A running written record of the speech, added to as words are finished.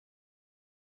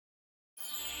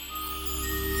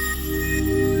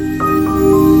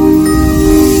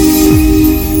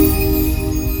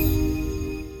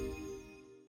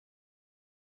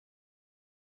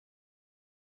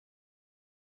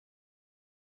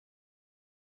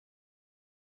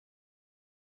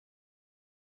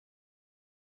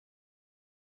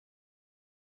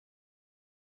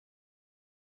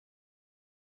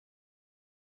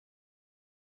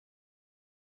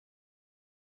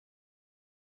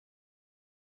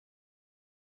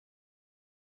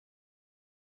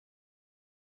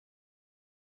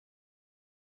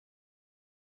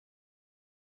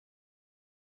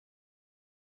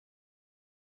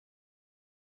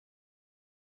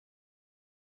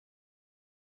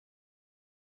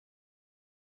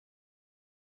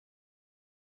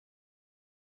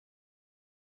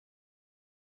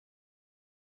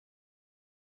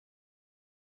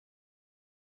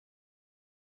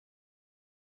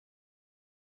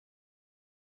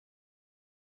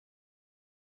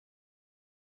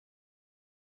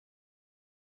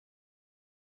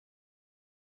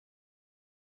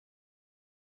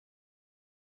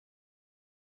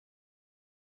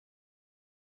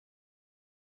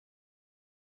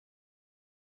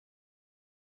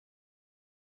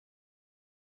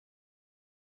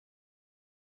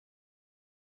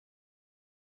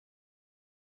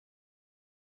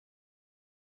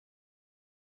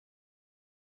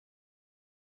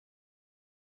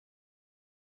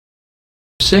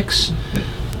6.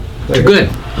 Good.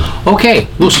 Okay,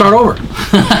 we'll start over.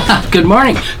 Good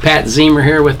morning. Pat Zemer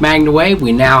here with MagnaWave.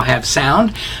 We now have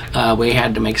sound. We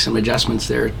had to make some adjustments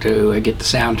there to get the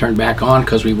sound turned back on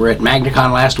because we were at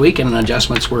MagnaCon last week and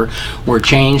adjustments were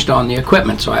changed on the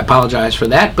equipment. So I apologize for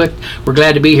that, but we're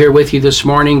glad to be here with you this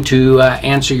morning to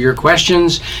answer your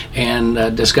questions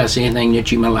and discuss anything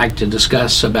that you might like to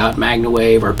discuss about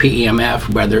MagnaWave or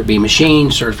PEMF, whether it be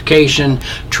machine, certification,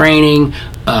 training,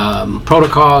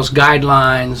 protocols,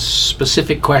 guidelines,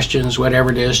 specific questions,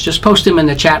 whatever it is. Just post them in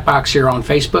the chat box here on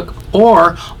Facebook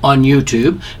or on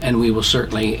YouTube, and we will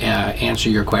certainly answer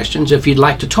your questions. If you'd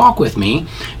like to talk with me,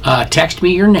 text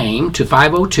me your name to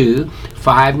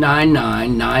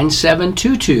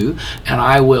 502-599-9722, and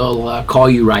I will call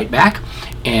you right back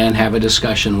and have a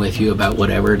discussion with you about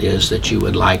whatever it is that you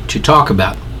would like to talk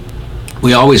about.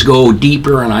 We always go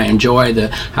deeper, and I enjoy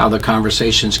how the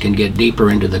conversations can get deeper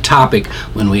into the topic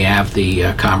when we have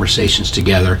the conversations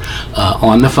together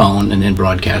on the phone and then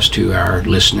broadcast to our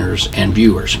listeners and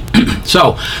viewers.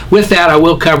 So with that, I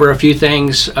will cover a few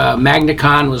things.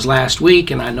 MagnaCon was last week,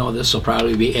 and I know this will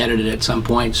probably be edited at some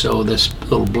point, so this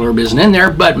little blurb isn't in there,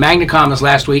 but MagnaCon was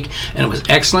last week, and it was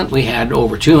excellent. We had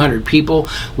over 200 people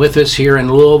with us here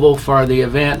in Louisville for the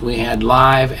event. We had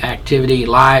live activity,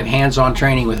 live hands-on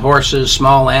training with horses,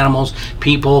 small animals,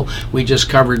 people. We just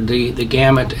covered the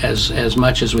gamut as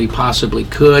much as we possibly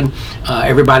could.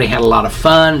 Everybody had a lot of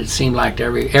fun. It seemed like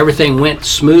everything went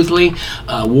smoothly.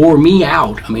 Wore me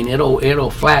out. I mean, it'll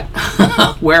flat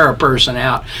wear a person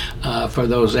out for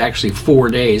those actually 4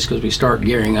 days, because we start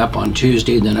gearing up on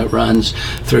Tuesday, then it runs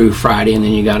through Friday, and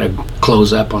then you got to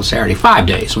close up on Saturday. 5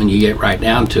 days when you get right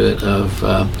down to it of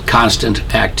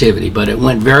constant activity. But it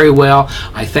went very well.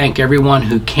 I thank everyone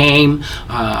who came.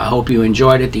 I hope you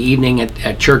enjoyed it. The evening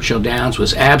at Churchill Downs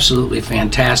was absolutely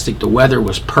fantastic. The weather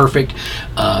was perfect.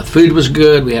 Food was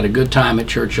good. We had a good time at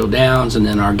Churchill Downs, and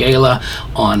then our gala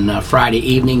on Friday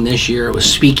evening this year, it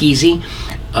was Speakeasy.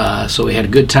 So we had a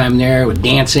good time there with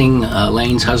dancing.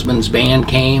 Lane's husband's band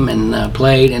came and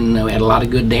played, and we had a lot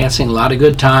of good dancing, a lot of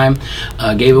good time.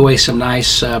 Gave away some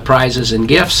nice prizes and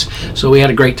gifts. So we had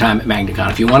a great time at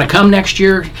MagnaCon. If you want to come next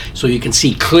year so you can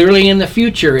see clearly in the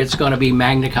future, it's going to be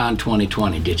MagnaCon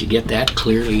 2020. Did you get that?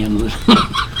 Clearly in the...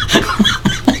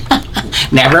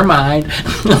 Never mind.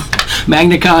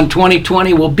 MagnaCon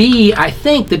 2020 will be, I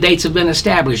think the dates have been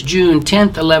established, June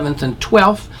 10th, 11th, and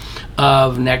 12th.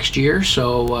 Of next year,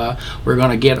 so we're going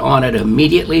to get on it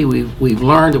immediately. We've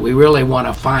learned that we really want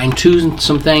to fine-tune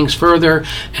some things further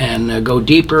and go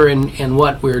deeper in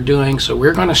what we're doing. So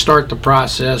we're going to start the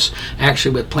process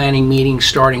actually with planning meetings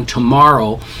starting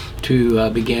tomorrow to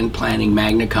begin planning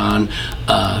MagnaCon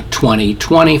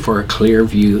 2020 for a clear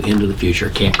view into the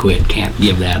future. Can't quit, can't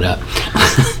give that up.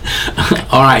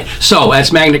 All right, so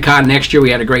that's MagnaCon next year. We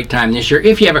had a great time this year.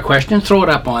 If you have a question, throw it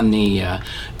up on the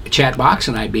chat box,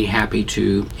 and I'd be happy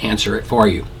to answer it for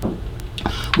you.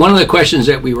 One of the questions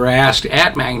that we were asked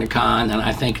at MagnaCon, and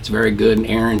I think it's very good, and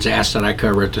Aaron's asked that I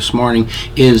cover it this morning,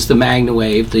 is the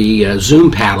MagnaWave, the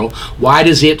Zoom paddle. Why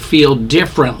does it feel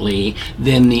differently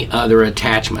than the other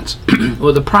attachments?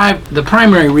 Well, the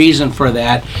primary reason for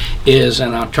that is,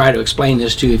 and I'll try to explain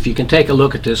this to you, if you can take a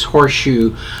look at this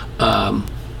horseshoe that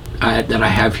I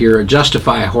have here, a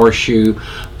Justify horseshoe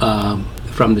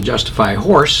from the Justify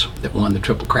horse that won the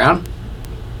Triple Crown.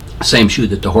 Same shoe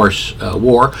that the horse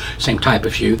wore, same type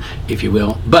of shoe, if you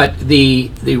will. But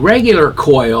the regular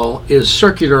coil is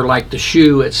circular like the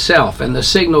shoe itself, and the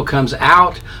signal comes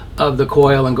out of the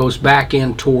coil and goes back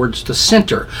in towards the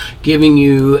center, giving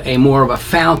you a more of a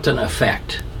fountain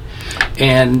effect.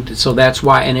 And so that's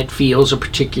why, and it feels a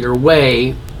particular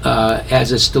way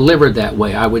as it's delivered that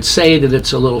way. I would say that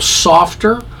it's a little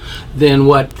softer than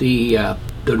what the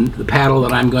paddle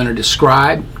that I'm going to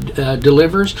describe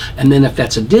delivers, and then if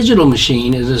that's a digital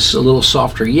machine, it is a little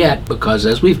softer yet, because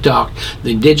as we've talked,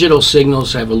 the digital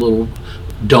signals have a little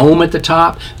dome at the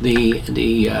top. The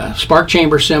spark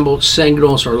chamber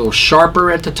signals are a little sharper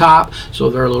at the top,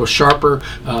 so they're a little sharper,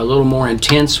 a little more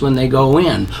intense when they go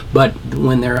in. But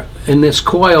when they're in this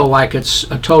coil, like it's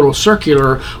a total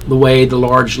circular, the way the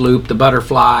large loop, the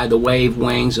butterfly, the wave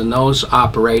wings, and those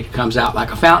operate, it comes out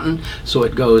like a fountain, so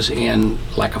it goes in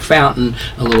like a fountain,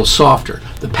 a little softer.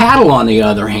 The paddle, on the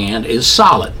other hand, is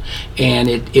solid, and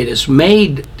it is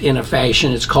made in a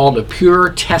fashion, it's called a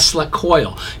pure Tesla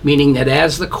coil, meaning that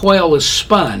as the coil is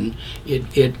spun,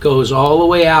 it goes all the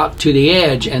way out to the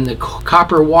edge, and the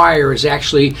copper wire is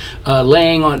actually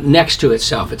laying on next to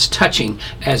itself. It's touching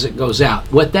as it goes out.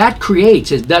 What that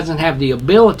creates. It doesn't have the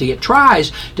ability. It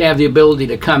tries to have the ability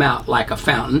to come out like a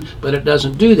fountain, but it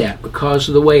doesn't do that because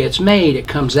of the way it's made. It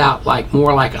comes out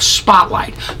more like a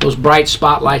spotlight. Those bright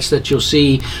spotlights that you'll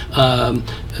see.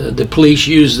 The police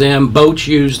use them, boats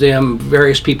use them,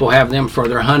 various people have them for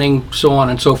their hunting, so on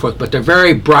and so forth, but they're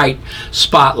very bright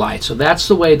spotlights. So that's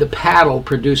the way the paddle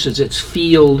produces its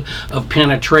field of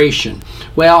penetration.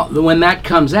 Well, when that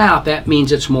comes out, that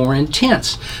means it's more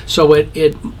intense. So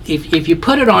if you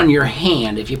put it on your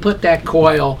hand, if you put that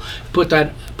coil, put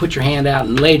your hand out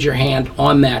and laid your hand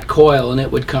on that coil and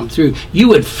it would come through, you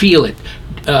would feel it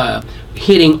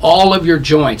hitting all of your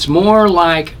joints, more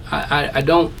like, I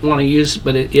don't want to use,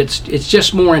 but it's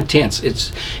just more intense.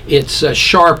 It's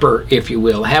sharper, if you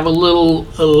will. Have a little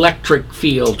electric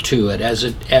feel to it as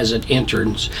it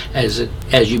enters,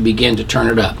 as you begin to turn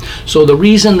it up. So the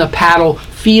reason the paddle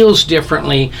feels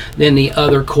differently than the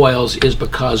other coils is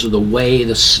because of the way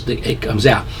it comes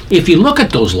out. If you look at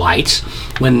those lights,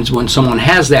 when someone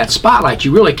has that spotlight,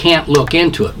 you really can't look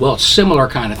into it. Well, it's a similar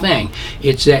kind of thing.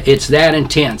 It's that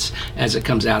intense as it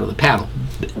comes out of the paddle.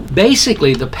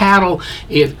 Basically, the paddle,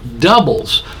 it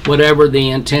doubles whatever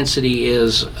the intensity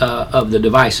is of the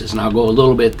devices, and I'll go a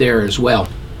little bit there as well.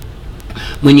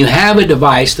 When you have a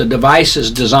device, the device is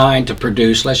designed to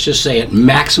produce, let's just say at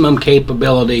maximum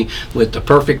capability with the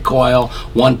perfect coil,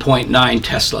 1.9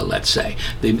 Tesla, let's say.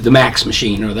 The Max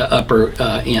machine, or the upper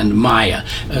end Maya,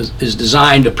 is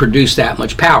designed to produce that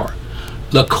much power.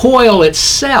 The coil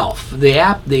itself, the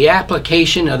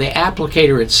application of the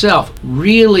applicator itself,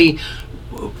 really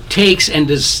takes and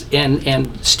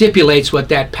stipulates what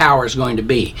that power is going to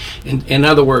be. In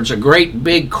other words, a great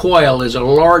big coil is a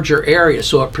larger area,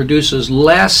 so it produces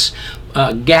less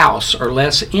Gauss or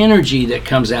less energy that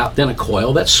comes out than a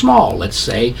coil that's small, let's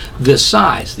say this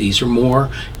size. These are more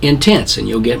intense, and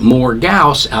you'll get more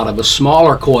Gauss out of a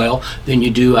smaller coil than you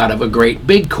do out of a great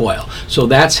big coil. So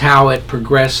that's how it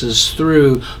progresses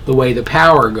through the way the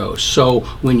power goes. So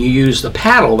when you use the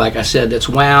paddle, like I said, that's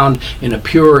wound in a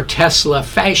pure Tesla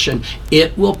fashion,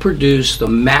 it will produce the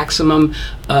maximum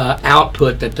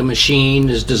output that the machine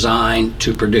is designed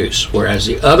to produce. Whereas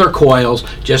the other coils,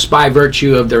 just by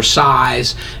virtue of their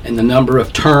size and the number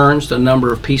of turns, the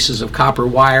number of pieces of copper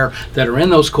wire that are in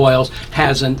those coils,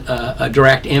 has a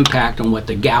direct impact on what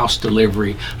the Gauss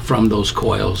delivery from those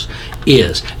coils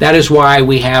is. That is why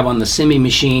we have on the semi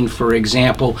machine, for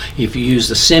example, if you use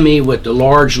the semi with the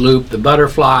large loop, the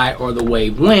butterfly, or the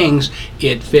wave wings,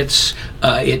 it fits,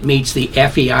 it meets the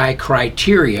FEI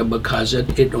criteria because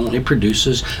it only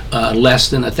produces less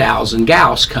than 1,000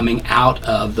 Gauss coming out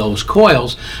of those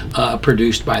coils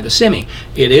produced by the semi.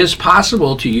 It is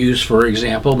possible to use, for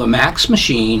example, the Max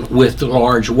machine with the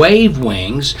large wave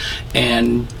wings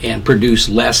and produce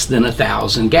less than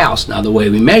 1,000 Gauss. Now, the way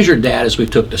we measured that is we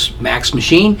took the Max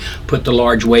machine, put the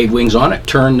large wave wings on it,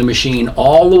 turned the machine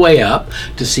all the way up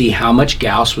to see how much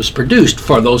Gauss was produced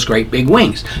for those great big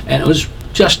wings, and it was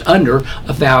just under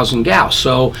 1,000 Gauss.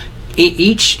 So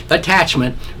each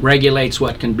attachment regulates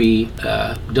what can be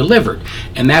delivered,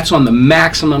 and that's on the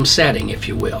maximum setting, if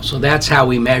you will. So that's how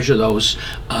we measure those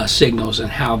signals and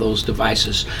how those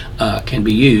devices can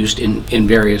be used in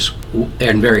various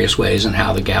ways, and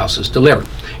how the Gauss is delivered.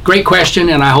 Great question,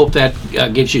 and I hope that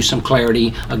gives you some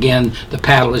clarity. Again, the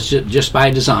paddle is just by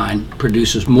design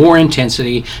produces more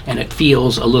intensity, and it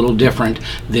feels a little different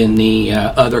than the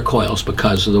other coils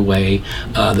because of the way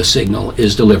the signal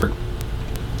is delivered.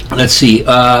 Let's see.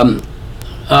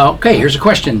 Okay, here's a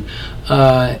question.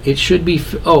 It should be.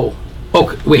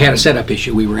 We had a setup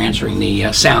issue. We were answering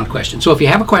the sound question. So if you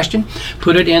have a question,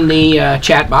 put it in the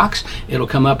chat box. It'll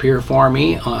come up here for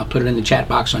me. Put it in the chat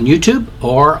box on YouTube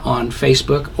or on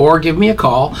Facebook, or give me a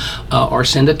call or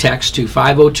send a text to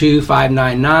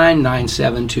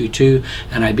 502-599-9722,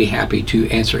 and I'd be happy to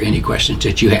answer any questions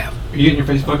that you have. Are you getting your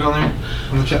Facebook on there,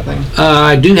 on the chat thing?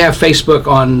 I do have Facebook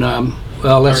on,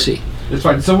 well, let's see. That's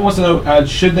fine. Someone wants to know,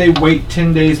 should they wait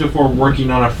 10 days before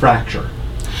working on a fracture?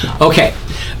 Okay,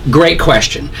 great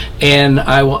question. And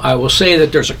I will say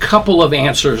that there's a couple of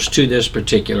answers to this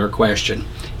particular question.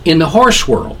 In the horse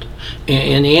world,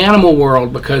 in the animal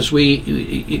world, because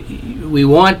we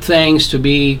want things to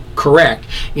be correct,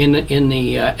 in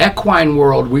the equine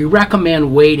world, we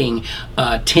recommend waiting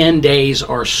 10 days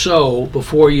or so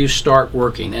before you start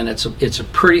working. And it's a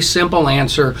pretty simple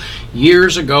answer.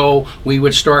 Years ago, we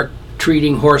would start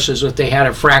treating horses if they had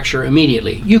a fracture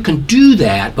immediately. You can do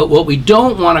that, but what we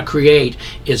don't want to create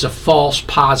is a false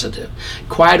positive.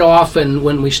 Quite often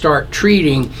when we start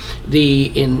treating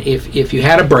if you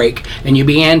had a break and you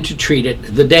began to treat it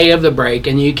the day of the break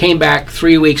and you came back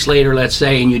 3 weeks later, let's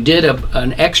say, and you did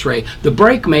an x-ray, the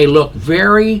break may look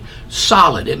very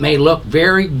solid. It may look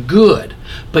very good,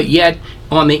 but yet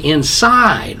on the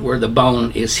inside where the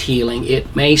bone is healing,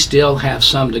 it may still have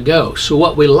some to go. So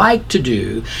what we like to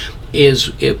do is,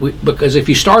 because if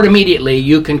you start immediately,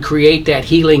 you can create that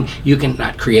healing. You can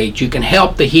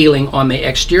help the healing on the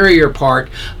exterior part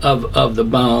of the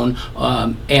bone,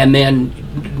 and then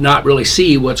not really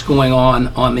see what's going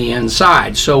on the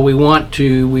inside. So we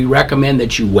recommend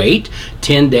that you wait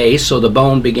 10 days so the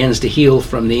bone begins to heal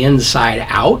from the inside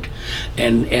out,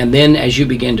 and then as you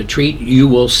begin to treat, you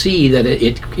will see that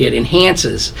it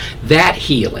enhances that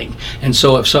healing. And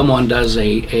so if someone does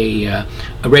a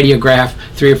radiograph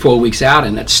 3 or 4 weeks out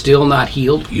and it's still not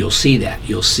healed, you'll see that.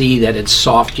 You'll see that it's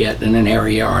soft yet in an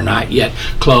area or not yet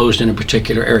closed in a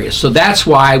particular area. So that's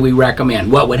why we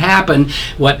recommend. What would happen,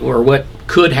 what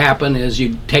could happen is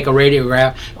you take a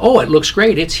radiograph, oh, it looks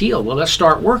great, it's healed, well, let's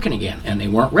start working again. And they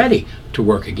weren't ready to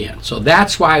work again. So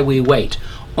that's why we wait.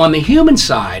 On the human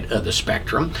side of the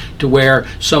spectrum, to where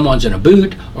someone's in a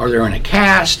boot or they're in a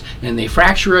cast and they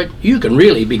fracture it, you can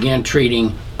really begin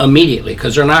treating immediately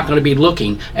because they're not going to be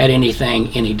looking at anything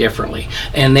any differently.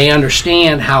 And they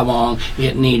understand how long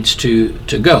it needs to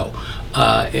go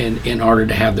in order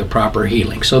to have the proper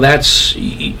healing. So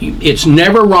it's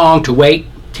never wrong to wait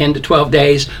 10 to 12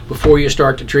 days before you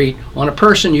start to treat. On a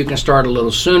person, you can start a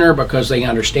little sooner because they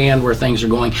understand where things are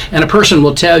going. And a person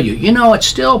will tell you, it's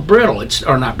still brittle,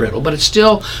 or not brittle, but it's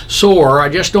still sore. I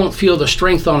just don't feel the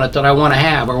strength on it that I want to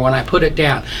have, or when I put it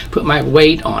down, put my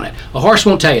weight on it. A horse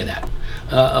won't tell you that.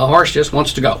 A horse just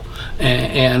wants to go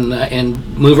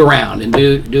and move around and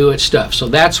do its stuff. So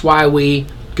that's why we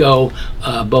go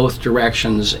both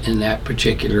directions in that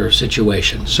particular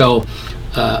situation. So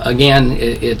again,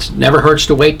 it never hurts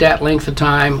to wait that length of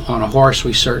time. On a horse,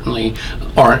 we certainly,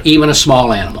 or even a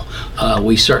small animal,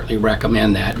 we certainly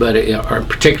recommend that. But or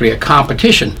particularly a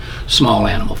competition small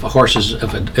animal.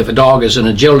 If a dog is an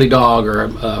agility dog or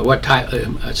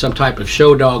some type of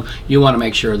show dog, you want to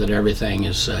make sure that everything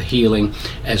is healing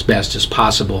as best as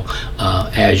possible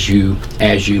as you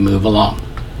move along.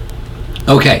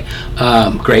 Okay,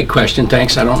 great question.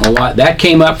 Thanks. I don't know why that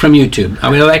came up from YouTube. I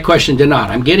mean, no, that question did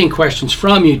not. I'm getting questions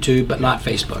from YouTube, but not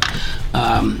Facebook.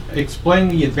 Explain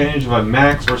the advantage of a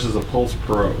Max versus a Pulse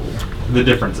Pro. The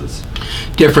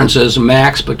differences.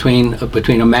 Max between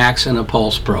a Max and a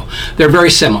Pulse Pro. They're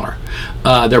very similar.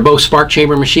 They're both spark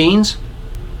chamber machines.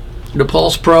 The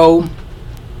Pulse Pro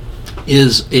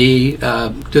is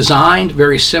designed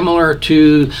very similar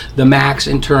to the Max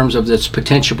in terms of its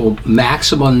potential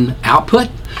maximum output.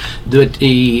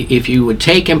 If you would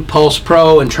take a Pulse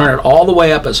Pro and turn it all the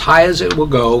way up as high as it will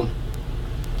go,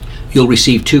 you'll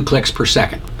receive 2 clicks per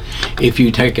second. If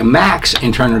you take a Max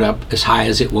and turn it up as high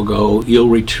as it will go, you'll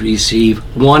receive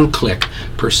 1 click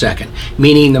per second,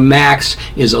 meaning the Max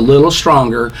is a little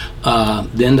stronger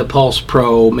than the Pulse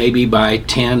Pro, maybe by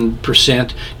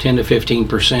 10%, 10 to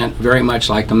 15%, very much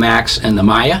like the Max and the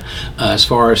Maya as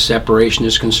far as separation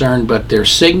is concerned, but their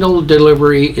signal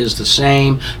delivery is the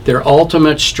same. Their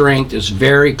ultimate strength is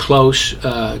very close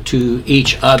to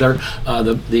each other.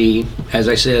 As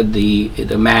I said,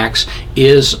 the Max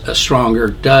is stronger,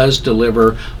 does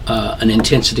deliver an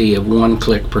intensity of 1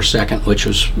 click per second, which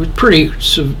was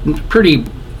pretty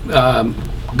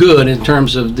good in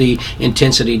terms of the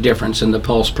intensity difference, and the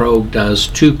Pulse Pro does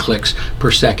 2 clicks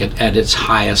per second at its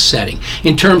highest setting.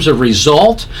 In terms of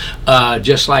result,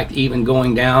 just like even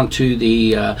going down to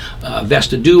the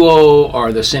Vesta Duo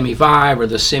or the Semi 5 or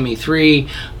the Semi 3,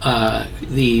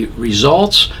 the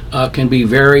results can be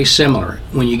very similar.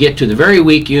 When you get to the very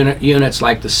weak units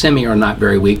like the Semi, are not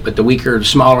very weak, but the weaker,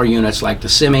 smaller units like the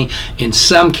Semi, in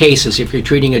some cases, if you're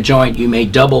treating a joint, you may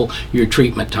double your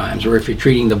treatment times. Or if you're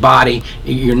treating the body,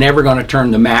 you're never going to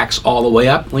turn the Max all the way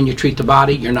up when you treat the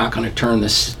body. You're not going to turn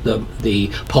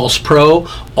the Pulse Pro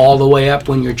all the way up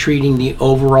when you're treating the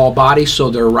overall body. So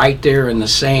they're right there in the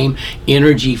same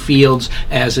energy fields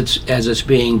as it's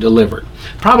being delivered.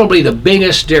 Probably the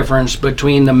biggest difference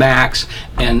between the Max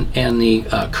and the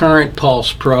current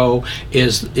Pulse Pro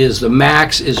is the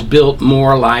Max is built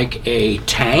more like a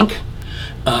tank.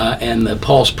 And the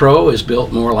Pulse Pro is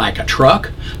built more like a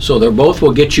truck. So they both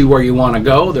will get you where you want to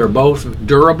go. They're both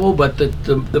durable, but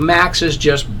the Max is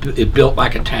just built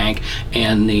like a tank,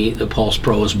 and the Pulse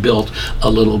Pro is built a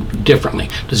little differently.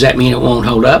 Does that mean it won't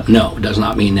hold up? No, it does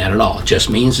not mean that at all. It just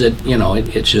means that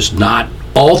it's just not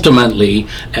ultimately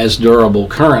as durable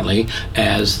currently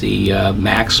as the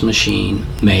Max machine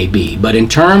may be. But in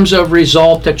terms of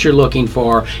result that you're looking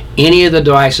for, any of the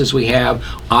devices we have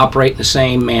operate in the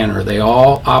same manner. They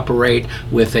all operate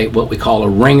with what we call a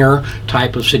ringer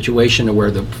type of situation,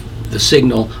 where the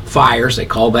signal fires, they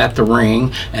call that the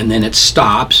ring, and then it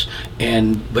stops,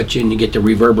 but you get the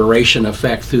reverberation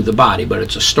effect through the body. But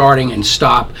it's a starting and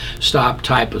stop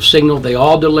type of signal. They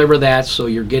all deliver that, so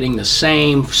you're getting the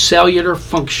same cellular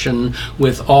function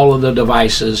with all of the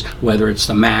devices, whether it's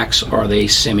the Max or the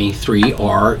Simi 3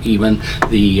 or even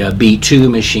the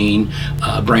B2 machine,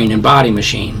 brain and body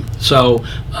machine. So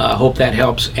I hope that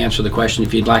helps answer the question.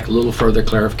 If you'd like a little further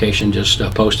clarification, just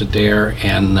post it there,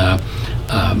 and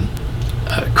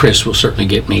Chris will certainly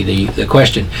get me the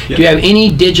question. Yep. Do you have any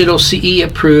digital CE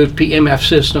approved PMF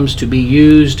systems to be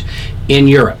used in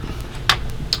Europe?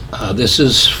 This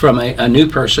is from a new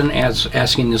person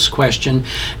asking this question,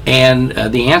 and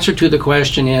the answer to the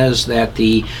question is that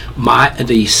the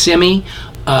Simi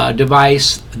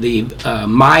device, the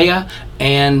Maya,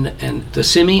 and the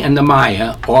Simi and the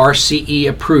Maya are CE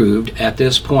approved at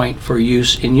this point for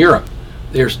use in Europe.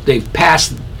 They've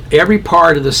passed every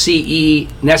part of the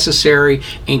CE necessary,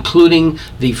 including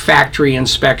the factory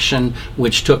inspection,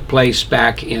 which took place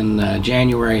back in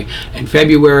January and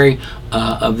February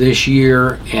of this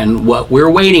year. And what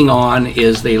we're waiting on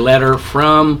is the letter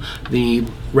from the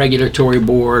regulatory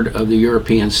board of the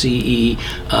European CE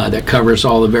that covers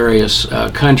all the various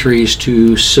countries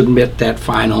to submit that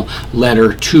final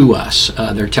letter to us.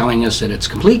 They're telling us that it's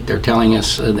complete. They're telling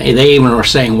us, they even are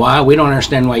saying, why? We don't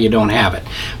understand why you don't have it.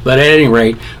 But at any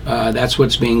rate, that's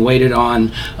what's being waited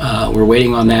on. We're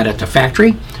waiting on that at the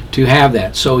factory to have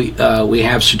that. So we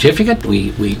have certificate,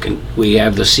 we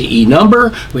have the CE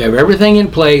number, we have everything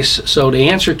in place. So the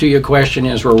answer to your question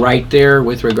is we're right there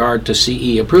with regard to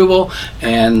CE approval,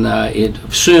 and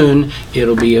soon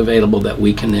it'll be available that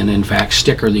we can then in fact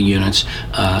sticker the units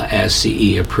as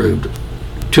CE approved.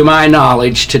 To my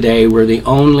knowledge today, we're the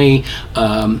only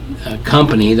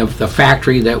company, the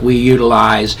factory that we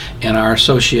utilize, and our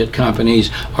associate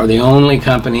companies are the only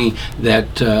company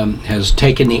that has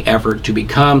taken the effort to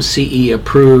become CE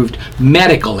approved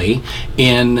medically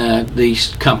in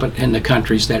the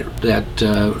countries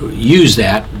that use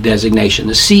that designation.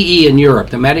 The CE in Europe,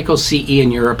 the medical CE in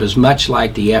Europe, is much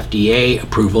like the FDA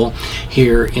approval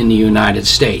here in the United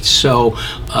States. So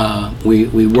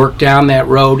we work down that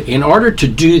road. In order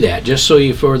to do that, just so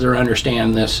you further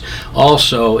understand this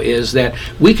also, is that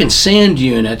we can send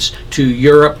units to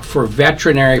Europe for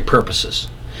veterinary purposes.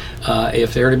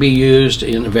 If they're to be used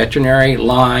in a veterinary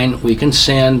line, we can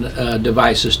send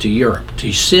devices to Europe.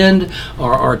 To send,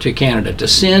 or to Canada, to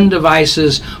send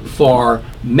devices for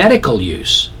medical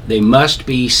use, they must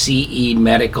be CE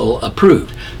medical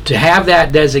approved. To have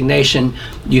that designation,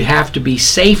 you have to be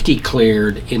safety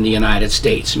cleared in the United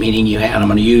States, meaning you have, and I'm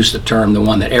going to use the term, the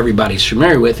one that everybody's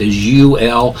familiar with, is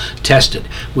UL tested.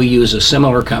 We use a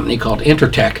similar company called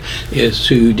Intertech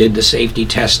who did the safety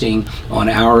testing on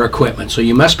our equipment. So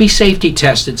you must be safety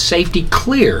tested, safety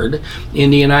cleared in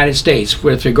the United States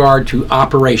with regard to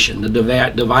operation. The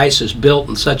device is built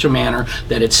in such a manner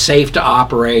that it's safe to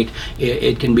operate.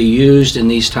 It can be used in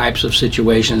these types of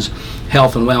situations,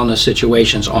 health and wellness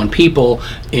situations on people,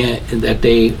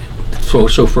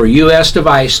 so for a U.S.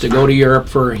 device to go to Europe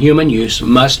for human use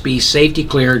must be safety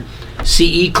cleared,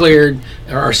 CE cleared,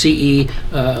 or CE,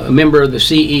 a member of the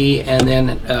CE, and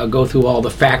then go through all the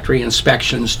factory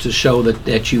inspections to show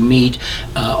that you meet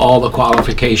all the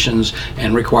qualifications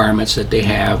and requirements that they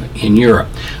have in Europe.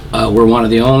 We're one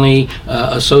of the only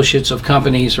associates of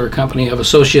companies, or company of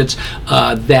associates,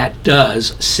 that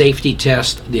does safety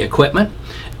test the equipment.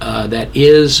 That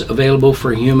is available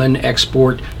for human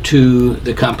export to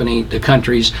the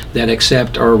countries that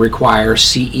accept or require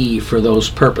CE for those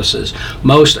purposes.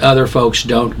 Most other folks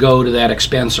don't go to that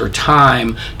expense or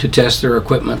time to test their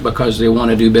equipment because they want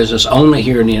to do business only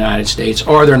here in the United States,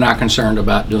 or they're not concerned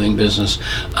about doing business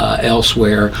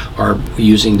elsewhere or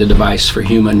using the device for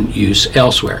human use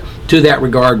elsewhere. To that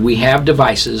regard, we have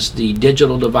devices, the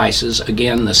digital devices,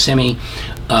 again, the Simi,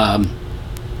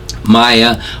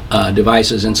 Maya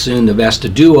devices, and soon the Vesta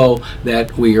Duo,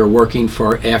 that we are working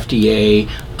for FDA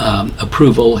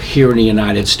approval here in the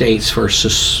United States for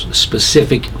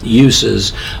specific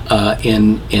uses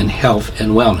in health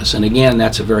and wellness. And again,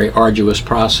 that's a very arduous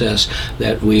process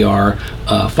that we are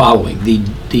following.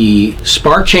 The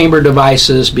spark chamber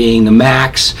devices, being the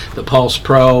Max, the Pulse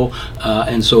Pro,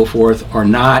 and so forth, are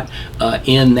not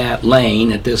in that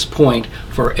lane at this point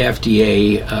for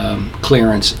FDA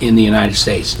clearance in the United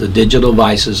States. The digital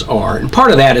devices are, and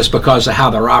part of that is because of how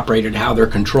they're operated, how they're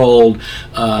controlled.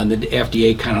 The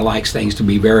FDA kind of likes things to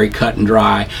be very cut and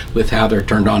dry with how they're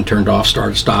turned on, turned off,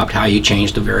 started, stopped, how you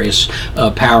change the various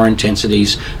power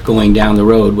intensities going down the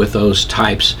road with those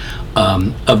types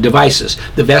of devices.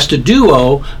 The Vesta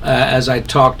Duo, as I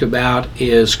talked about,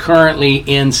 is currently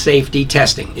in safety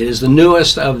testing. It is the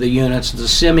newest of the units. The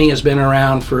Simi has been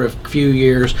around for a few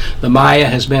years. The Maya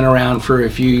has been around for a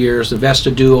few years. The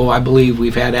Vesta Duo, I believe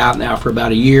we've had out now for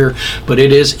about a year, but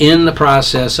it is in the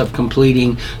process of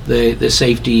completing the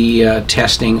safety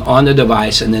testing on the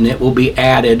device, and then it will be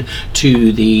added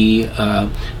to the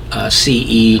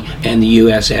CE and the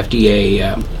US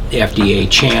FDA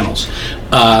channels.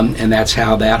 And that's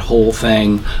how that whole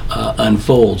thing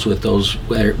unfolds with those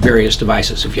various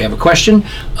devices. If you have a question,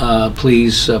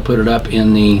 please put it up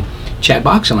in the chat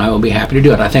box and I will be happy to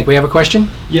do it. I think we have a question.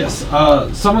 Yes.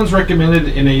 Someone's recommended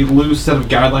in a loose set of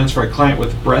guidelines for a client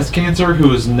with breast cancer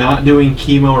who is not doing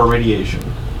chemo or radiation.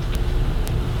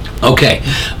 Okay,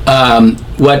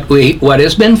 what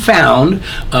has been found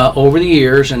over the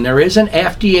years, and there is an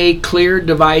FDA cleared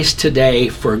device today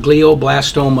for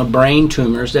glioblastoma brain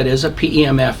tumors that is a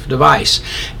PEMF device,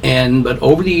 but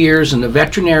over the years in the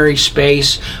veterinary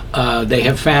space, they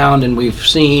have found, and we've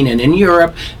seen, and in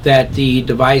Europe, that the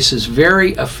device is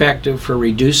very effective for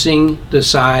reducing the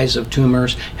size of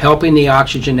tumors, helping the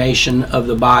oxygenation of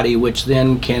the body, which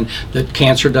then the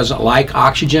cancer doesn't like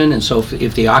oxygen, and so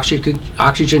if the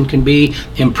oxygen can be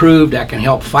improved, that can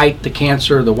help fight the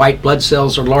cancer. The white blood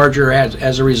cells are larger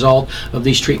as a result of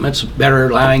these treatments, better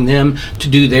allowing them to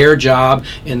do their job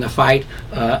in the fight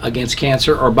against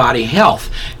cancer or body health.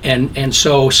 And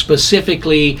so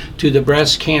specifically to the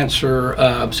breast cancer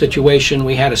situation,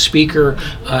 we had a speaker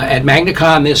at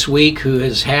MagnaCon this week who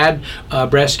has had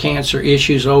breast cancer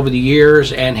issues over the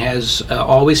years and has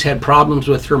always had problems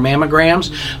with her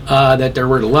mammograms, that there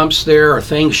were lumps there or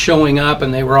things showing up,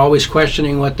 and they were always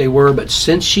questioning what they were. But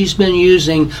since she's been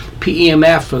using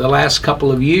PEMF for the last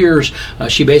couple of years,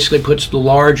 she basically puts the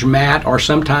large mat or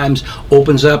sometimes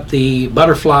opens up the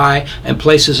butterfly and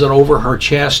places it over her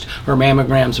chest. Her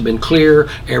mammograms have been clear.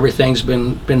 Everything's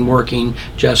been working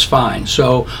just fine.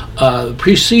 So the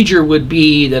procedure would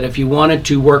be that if you wanted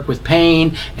to work with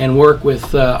pain and work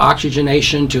with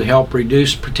oxygenation to help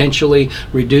potentially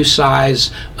reduce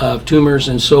size of tumors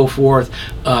and so forth,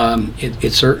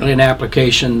 it's certainly an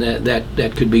application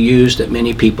that could be used, that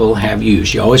many people have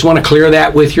used. You always want to clear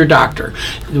that with your doctor.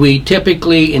 We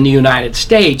typically in the United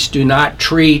States do not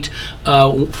treat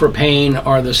for pain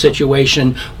or the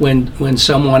situation when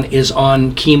someone is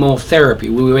on chemotherapy.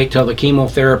 We wait till the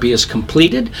chemotherapy is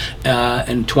completed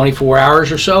in 24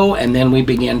 hours or so, and then we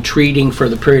begin treating for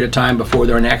the period of time before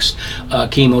their next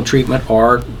chemo treatment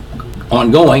or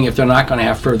ongoing if they're not going to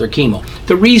have further chemo.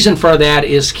 The reason for that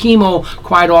is chemo,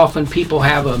 quite often people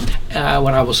have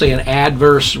what I will say an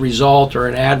adverse result or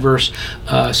an adverse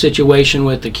situation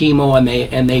with the chemo,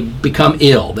 and they become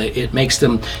ill. It makes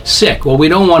them sick. Well, we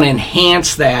don't want to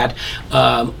enhance that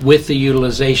with the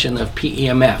utilization of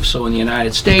PEMF. So in the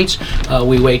United States,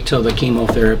 we wait till the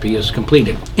chemotherapy is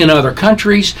completed. In other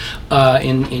countries,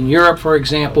 in Europe, for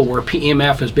example, where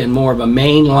PEMF has been more of a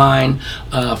mainline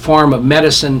form of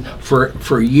medicine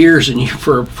for years and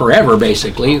for forever,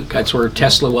 basically. That's where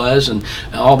Tesla was and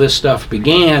all this stuff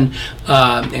began.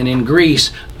 And in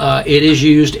Greece, it is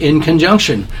used in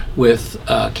conjunction with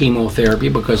chemotherapy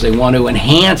because they want to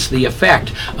enhance the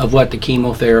effect of what the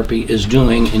chemotherapy is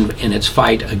doing in its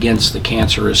fight against the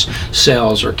cancerous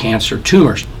cells or cancer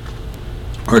tumors,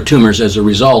 or tumors as a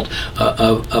result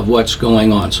of what's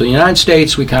going on. So in the United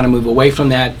States, we kind of move away from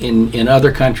that. In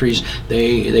other countries,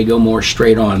 they go more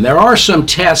straight on. There are some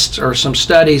tests or some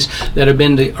studies that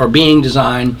are being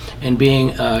designed and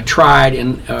being tried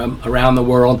around the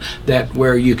world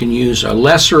where you can use a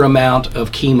lesser amount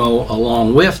of chemo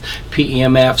along with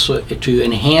PEMF to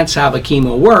enhance how the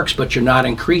chemo works, but you're not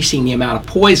increasing the amount of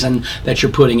poison that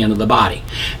you're putting into the body,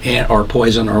 or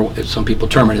poison, or some people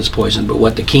term it as poison, but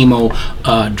what the chemo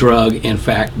drug in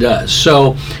fact does.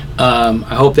 So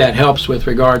I hope that helps with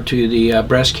regard to the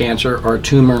breast cancer or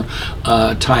tumor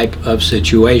type of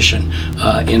situation.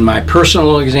 In my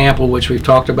personal example, which we've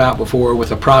talked about before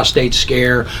with a prostate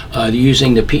scare,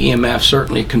 using the PEMF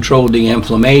certainly controlled the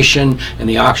inflammation and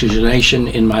the oxygenation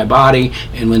in my body,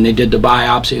 and when they did the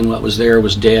biopsy and what was there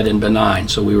was dead and benign,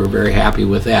 so we were very happy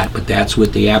with that. But that's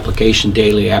with the application,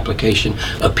 daily application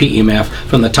of PEMF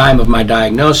from the time of my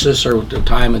diagnosis or the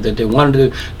time that they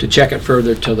wanted to check it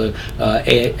further till the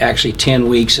actually 10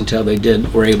 weeks until they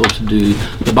were able to do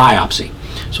the biopsy.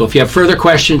 So if you have further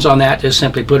questions on that, just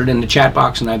simply put it in the chat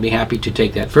box and I'd be happy to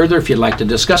take that further. If you'd like to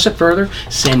discuss it further,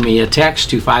 send me a text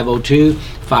to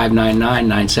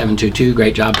 502-599-9722.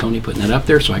 Great job, Tony, putting that up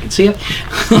there so I can see it.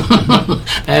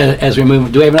 As we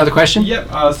move, do we have another question?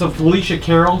 Yep. So Felicia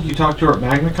Carroll, you talked to her at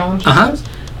MagnaCon, she says.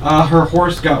 Her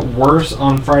horse got worse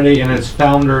on Friday and has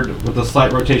foundered with a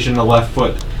slight rotation in the left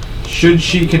foot. Should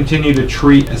she continue to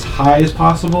treat as high as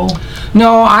possible?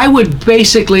 No, I would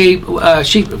basically,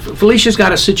 Felicia's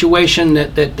got a situation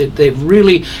that they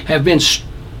really have been,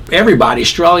 everybody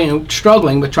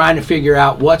struggling with trying to figure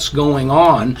out what's going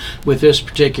on with this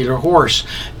particular horse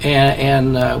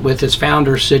and with its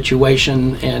founder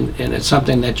situation, and it's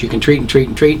something that you can treat and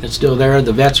it's still there.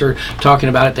 The vets are talking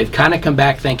about it. They've kind of come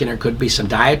back thinking there could be some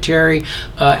dietary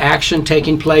action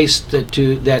taking place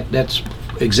that's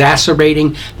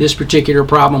exacerbating this particular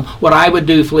problem. What I would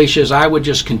do, Felicia, is I would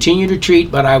just continue to treat,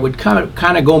 but I would kind of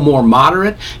go more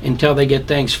moderate until they get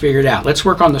things figured out. Let's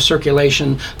work on the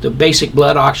circulation, the basic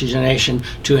blood oxygenation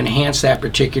to enhance that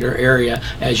particular area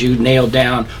as you nail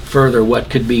down further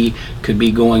what could be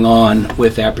going on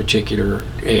with that particular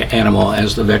animal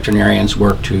as the veterinarians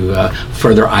work to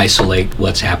further isolate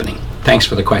what's happening. Thanks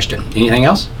for the question. Anything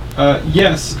else?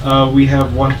 Yes, we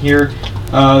have one here.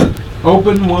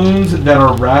 Open wounds that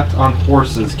are wrapped on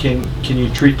horses, can you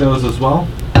treat those as well?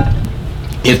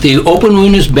 If the open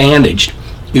wound is bandaged,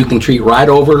 you can treat right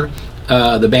over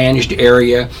the bandaged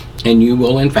area, and you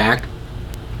will, in fact,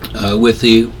 with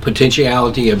the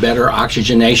potentiality of better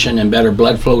oxygenation and better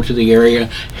blood flow to the area,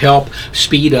 help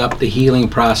speed up the healing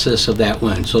process of that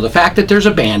wound. So the fact that there's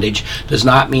a bandage does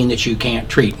not mean that you can't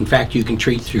treat. In fact, you can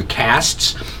treat through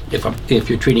casts. If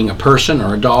you're treating a person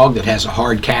or a dog that has a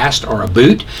hard cast or a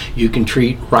boot, you can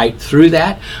treat right through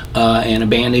that, and a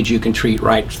bandage you can treat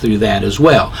right through that as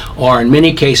well. Or in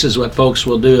many cases, what folks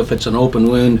will do if it's an open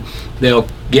wound, they'll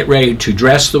get ready to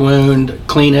dress the wound,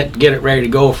 clean it, get it ready to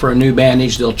go for a new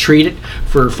bandage. They'll treat it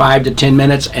for 5 to 10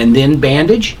 minutes and then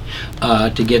bandage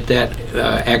to get that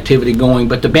activity going.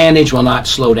 But the bandage will not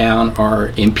slow down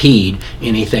or impede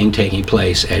anything taking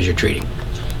place as you're treating.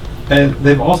 And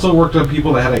they've also worked on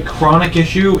people that had a chronic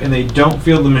issue and they don't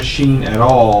feel the machine at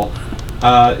all.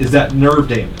 Is that nerve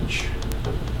damage?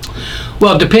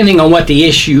 Well, depending on what the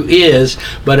issue is,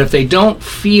 but if they don't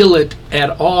feel it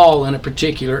at all in a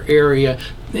particular area,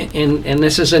 and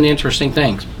this is an interesting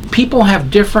thing, people have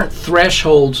different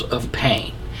thresholds of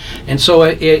pain. And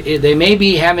so they may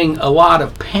be having a lot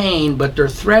of pain, but their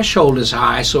threshold is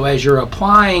high. So as you're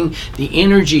applying the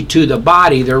energy to the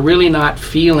body, they're really not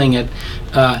feeling it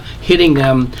hitting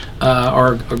them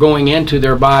or going into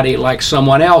their body like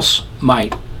someone else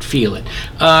might feel it.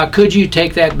 Could you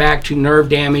take that back to nerve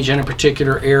damage in a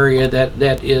particular area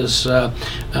that is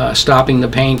stopping the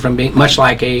pain from being, much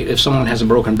like if someone has a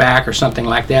broken back or something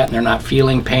like that and they're not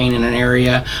feeling pain in an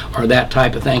area or that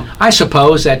type of thing? I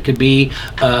suppose that could be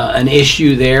an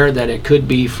issue there, that it could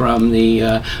be from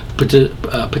the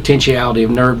potentiality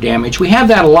of nerve damage. We have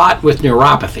that a lot with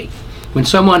neuropathy. When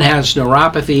someone has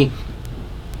neuropathy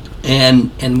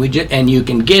and you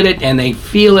can get it and they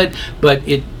feel it, but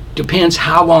it depends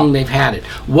how long they've had it.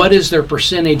 What is their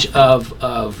percentage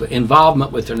of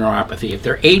involvement with their neuropathy? If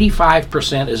they're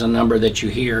 85% is a number that you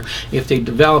hear. If they've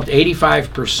developed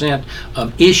 85%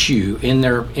 of issue in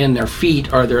their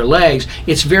feet or their legs,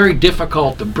 it's very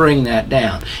difficult to bring that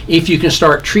down. If you can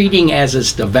start treating as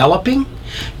it's developing,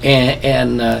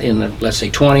 and in the, let's say,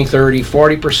 20, 30,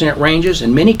 40% ranges,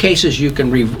 in many cases you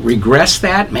can regress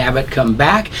that and have it come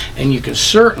back, and you can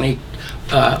certainly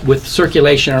with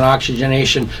circulation and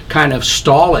oxygenation kind of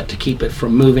stall it to keep it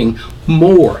from moving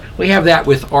more. We have that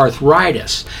with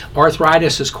arthritis.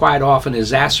 Arthritis is quite often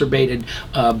exacerbated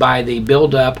by the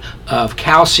buildup of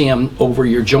calcium over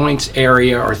your joints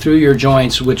area or through your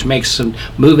joints, which makes some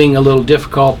moving a little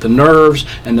difficult. The nerves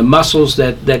and the muscles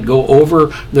that go over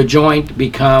the joint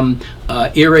become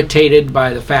irritated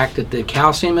by the fact that the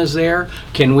calcium is there.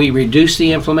 Can we reduce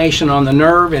the inflammation on the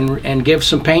nerve and give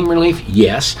some pain relief?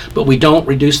 Yes, but we don't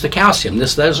reduce the calcium.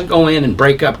 This doesn't go in and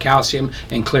break up calcium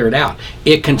and clear it out.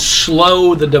 It can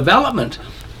slow the development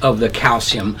of the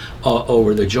calcium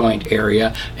over the joint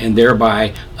area, and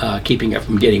thereby keeping it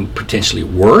from getting potentially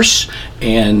worse,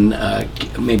 and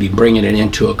maybe bringing it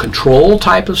into a control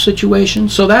type of situation.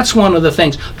 So that's one of the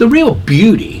things. The real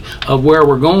beauty of where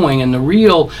we're going, and the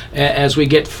real, as we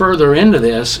get further into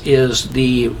this, is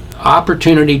the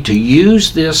opportunity to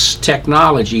use this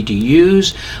technology, to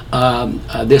use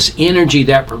this energy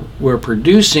that we're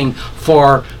producing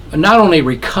for not only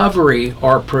recovery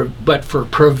but for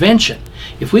prevention.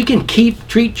 If we can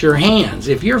treat your hands,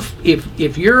 if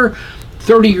you're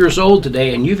 30 years old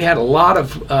today and you've had a lot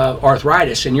of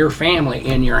arthritis in your family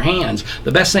in your hands,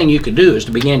 the best thing you could do is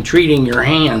to begin treating your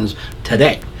hands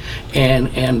today.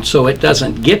 And so it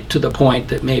doesn't get to the point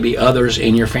that maybe others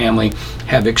in your family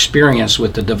have experienced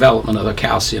with the development of the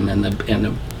calcium and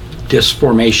the disc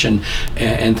formation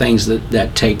and things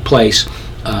that take place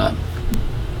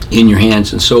in your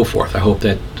hands and so forth. I hope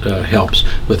that helps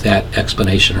with that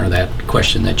explanation or that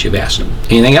question that you've asked.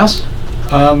 Anything else?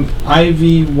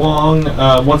 Ivy Wong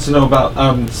wants to know about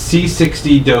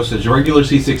C60 dosage, regular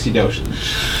C60 dosage.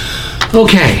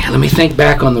 Okay, let me think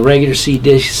back on the regular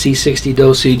C60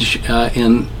 dosage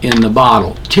in the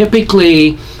bottle.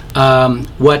 Typically,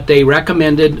 what they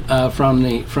recommended from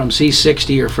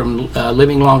C60 or from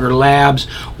Living Longer Labs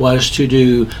was to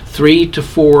do 3 to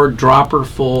 4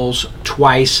 dropperfuls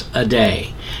twice a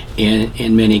day.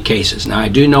 In many cases. Now, I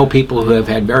do know people who have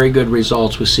had very good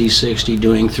results with C60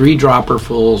 doing 3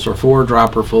 dropperfuls or 4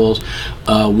 dropperfuls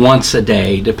once a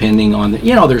day, depending on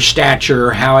their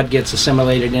stature, how it gets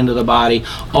assimilated into the body.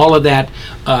 All of that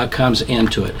comes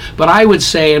into it. But I would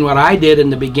say, and what I did in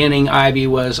the beginning, Ivy,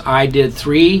 was I did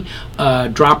 3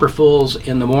 dropperfuls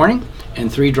in the morning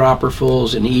and 3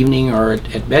 dropperfuls in the evening or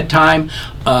at bedtime.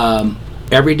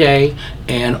 Every day,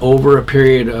 and over a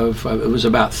period of it was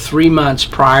about 3 months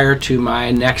prior to my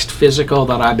next physical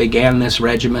that I began this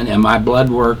regimen, and my blood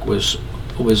work was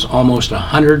almost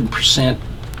 100%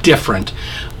 different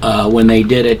when they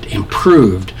did it,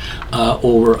 improved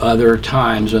over other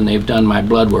times when they've done my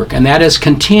blood work, and that has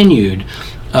continued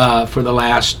for the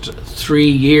last 3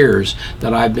 years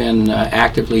that I've been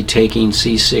actively taking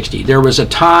C60. There was a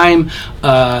time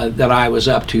that I was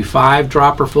up to 5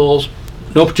 dropperfuls.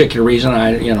 No particular reason.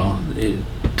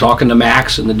 Talking to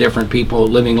Max and the different people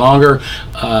living longer,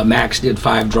 Max did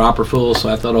 5 dropperfuls, so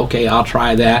I thought, okay, I'll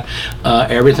try that.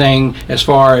 Everything as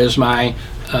far as my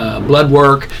blood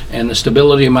work and the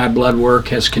stability of my blood work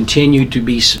has continued to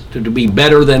be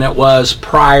better than it was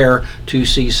prior to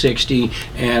C60,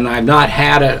 and I've not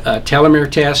had a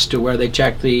telomere test to where they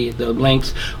check the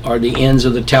length or the ends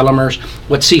of the telomeres.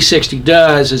 What C60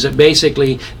 does is it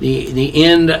basically the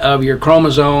end of your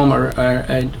chromosome or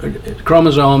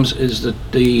chromosomes is the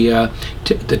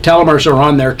telomeres are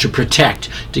on there to protect,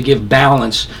 to give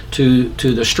balance to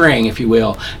the string, if you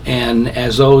will, and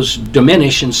as those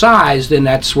diminish in size, then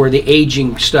that's where the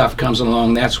aging stuff comes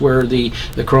along. That's where the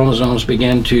chromosomes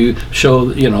begin to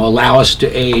show, allow us to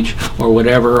age or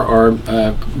whatever, or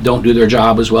don't do their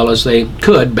job as well as they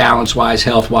could, balance-wise,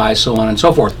 health-wise, so on and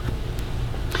so forth.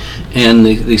 And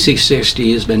the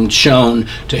C60 has been shown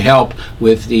to help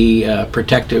with the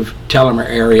protective telomere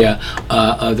area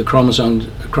of the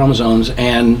chromosomes,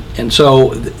 and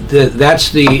so that's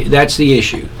the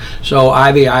issue. So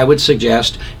Ivy, I would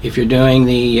suggest if you're doing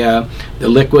the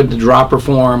liquid, the dropper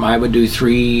form, I would do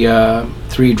 3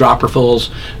 dropperfuls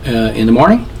in the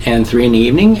morning and 3 in the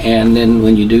evening, and then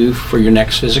when you do for your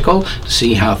next physical,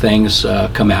 see how things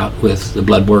come out with the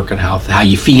blood work and how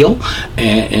you feel,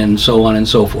 and so on and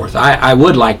so forth. I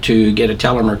would like to get a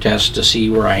telomere test to see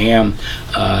where I am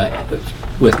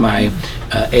with my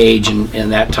age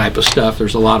and that type of stuff.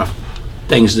 There's a lot of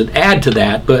things that add to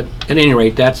that, but at any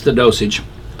rate, that's the dosage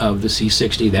of the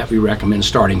C60 that we recommend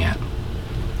starting at.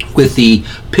 With the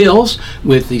pills,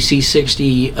 with the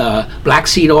C60 black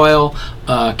seed oil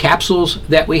capsules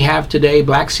that we have today,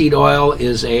 black seed oil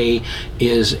is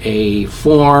a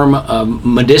form of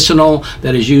medicinal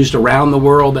that is used around the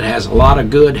world that has a lot of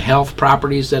good health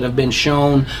properties that have been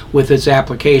shown with its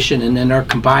application, and then they're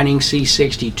combining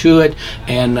C60 to it,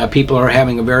 and people are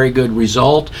having a very good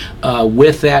result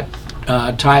with that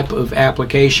type of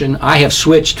application. I have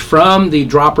switched from the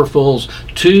dropperfuls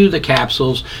to the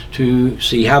capsules to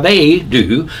see how they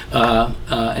do,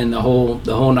 and the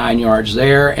whole 9 yards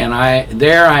there. And I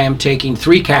am taking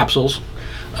 3 capsules.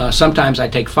 Sometimes I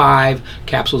take 5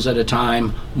 capsules at a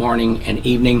time, morning and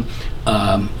evening,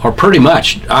 or pretty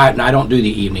much. I don't do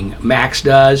the evening. Max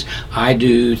does. I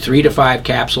do 3 to 5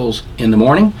 capsules in the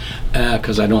morning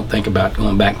because I don't think about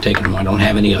going back and taking them. I don't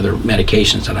have any other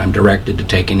medications that I'm directed to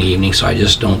take in the evening, so I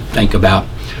just don't think about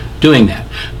doing that.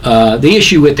 The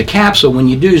issue with the capsule, when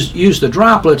you do use the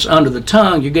droplets under the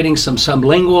tongue, you're getting some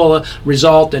sublingual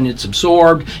result, and it's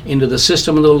absorbed into the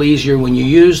system a little easier. When you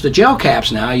use the gel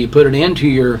caps now, you put it into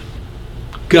your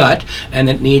gut, and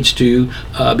it needs to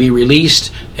be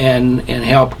released and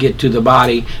help get to the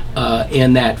body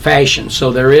in that fashion.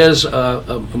 So there is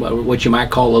what you might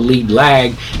call a lead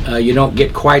lag. You don't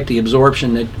get quite the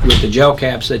absorption with the gel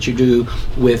caps that you do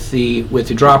with the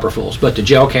dropperfuls. But the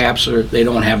gel caps they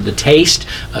don't have the taste.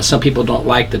 Some people don't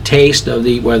like the taste of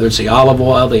whether it's the olive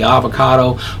oil, the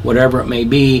avocado, whatever it may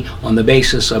be, on the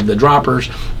basis of the droppers.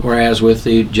 Whereas with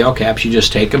the gel caps, you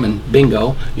just take them and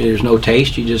bingo, there's no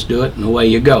taste. You just do it and away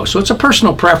you go. So it's a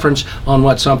personal preference on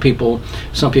what some people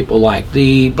like.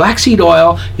 The black seed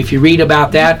oil, if you read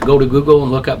about that, go to Google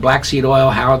and look up black seed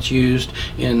oil, how it's used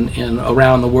in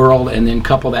around the world, and then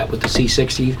couple that with the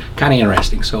C60. Kind of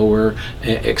interesting. So we're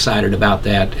excited about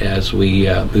that as we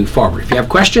move forward. If you have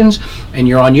questions and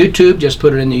you're on YouTube, just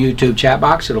put it in the YouTube chat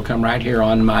box. It'll come right here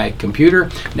on my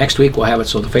computer. Next week we'll have it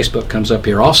so the Facebook comes up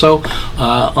here also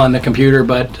on the computer,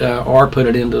 but or put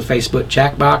it into the Facebook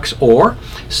chat box, or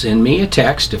send me a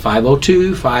text to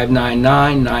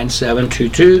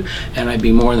 502-599-9722, and I'd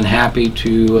be more than happy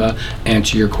to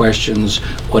answer your questions,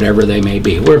 whatever they may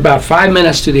be. We're about 5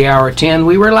 minutes to the hour 10.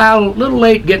 We were a little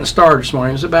late getting started this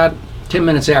morning. It was about 10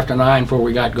 minutes after 9 before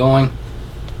we got going.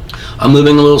 I'm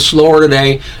moving a little slower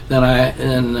today than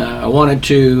I wanted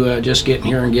to, just getting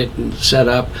here and getting set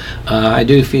up. I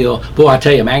do feel, boy, I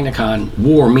tell you, MagnaCon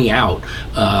wore me out.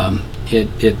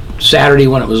 Saturday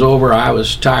when it was over, I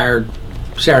was tired.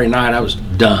 Saturday night I was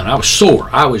done. I was sore.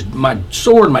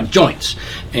 Sore in my joints,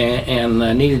 and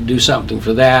needed to do something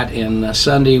for that. And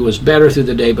Sunday was better through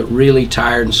the day, but really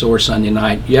tired and sore Sunday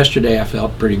night. Yesterday I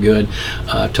felt pretty good,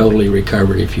 totally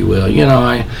recovered, if you will. You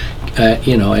know,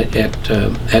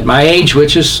 at my age,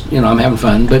 which is, I'm having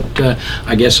fun, but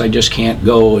I guess I just can't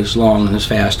go as long and as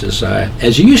fast as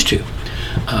you used to.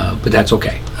 But that's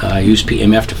okay. I used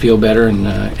PMF to feel better,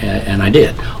 and I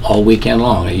did all weekend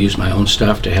long. I used my own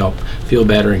stuff to help feel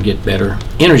better and get better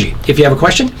energy. If you have a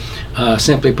question,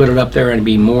 simply put it up there, and I'd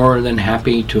be more than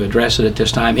happy to address it at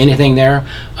this time. Anything there,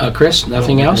 Chris?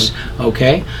 Nothing else?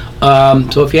 Okay.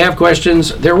 So if you have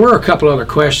questions, there were a couple other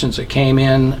questions that came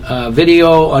in.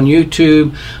 Video on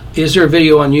YouTube. Is there a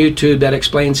video on YouTube that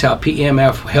explains how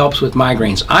PEMF helps with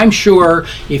migraines? I'm sure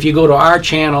if you go to our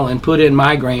channel and put in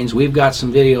migraines, we've got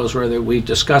some videos where we've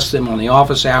discussed them on the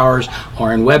office hours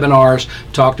or in webinars,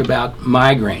 talked about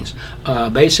migraines.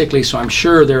 Basically, so I'm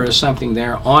sure there is something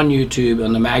there on YouTube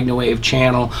on the MagnaWave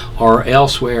channel or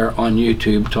elsewhere on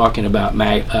YouTube talking about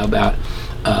migraines.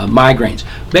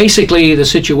 Basically, the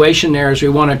situation there is we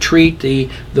want to treat the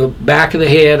back of the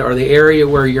head or the area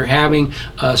where you're having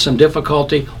some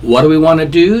difficulty. What do we want to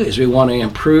do is we want to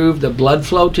improve the blood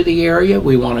flow to the area.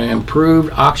 We want to improve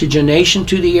oxygenation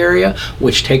to the area,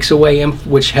 which takes away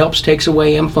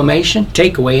inflammation.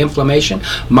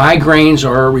 Migraines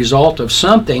are a result of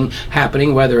something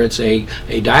happening, whether it's a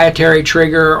dietary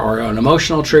trigger or an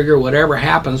emotional trigger, whatever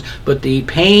happens, but the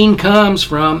pain comes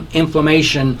from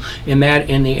inflammation in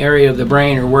the area of the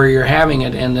brain or where you're having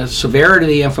it, and the severity of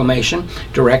the inflammation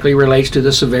directly relates to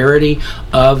the severity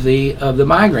of the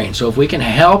migraine. So if we can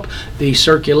help the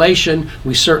circulation,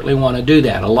 we certainly want to do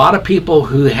that. A lot of people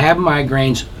who have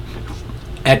migraines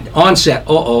at onset,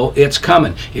 it's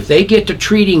coming. If they get to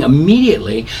treating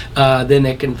immediately, then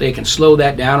they can slow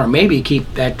that down, or maybe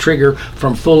keep that trigger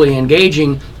from fully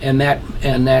engaging and that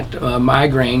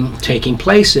migraine taking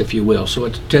place, if you will.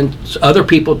 So other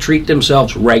people treat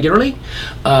themselves regularly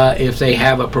if they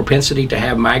have a propensity to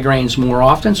have migraines more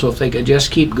often. So if they could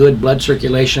just keep good blood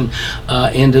circulation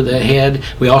into the head.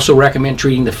 We also recommend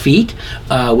treating the feet,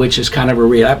 which is kind of a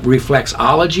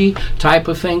reflexology type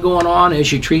of thing going on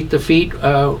as you treat the feet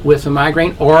with a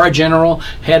migraine or a general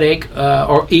headache,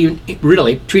 or even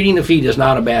really treating the feet is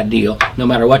not a bad deal no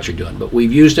matter what you're doing. But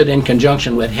we've used it in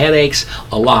conjunction with headaches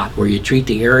a lot, where you treat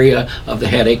the area of the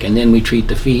headache and then we treat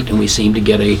the feet, and we seem to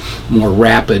get a more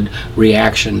rapid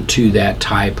reaction to that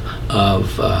type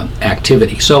of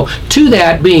activity. So to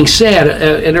that being said,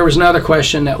 and there was another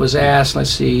question that was asked. Let's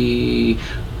see,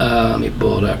 let me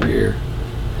pull it up here.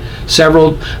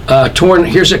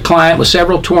 Here's a client with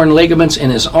several torn ligaments in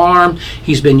his arm.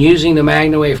 He's been using the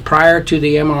MagnaWave prior to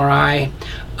the MRI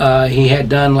he had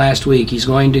done last week. He's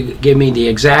going to give me the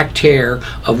exact tear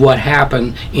of what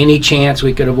happened, any chance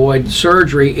we could avoid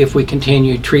surgery if we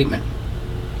continue treatment.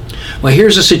 Well,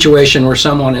 here's a situation where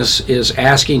someone is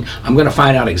asking, I'm going to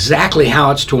find out exactly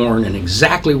how it's torn and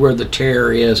exactly where the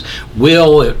tear is.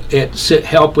 Will it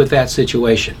help with that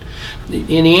situation? And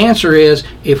the answer is,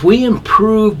 if we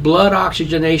improve blood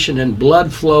oxygenation and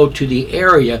blood flow to the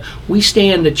area, we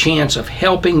stand a chance of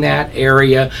helping that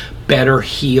area better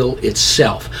heal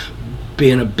itself, be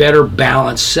in a better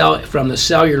balance from the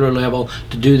cellular level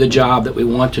to do the job that we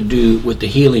want to do with the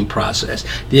healing process.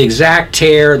 The exact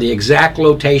tear, the exact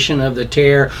location of the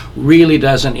tear really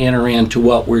doesn't enter into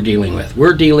what we're dealing with.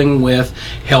 We're dealing with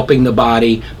helping the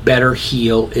body better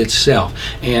heal itself.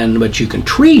 But you can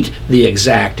treat the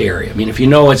exact area. I mean, if you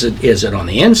know, is it on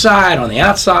the inside, on the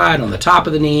outside, on the top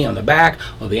of the knee, on the back,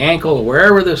 or the ankle, or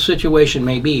wherever the situation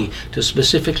may be, to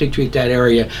specifically treat that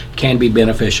area can be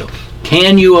beneficial.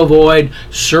 Can you avoid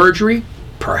surgery?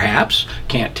 Perhaps.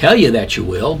 Can't tell you that you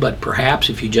will, but perhaps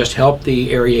if you just help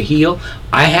the area heal.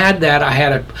 I had that. I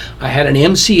had an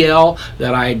MCL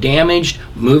that I damaged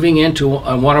moving into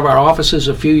one of our offices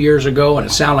a few years ago, and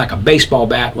it sounded like a baseball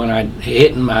bat when I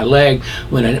hit in my leg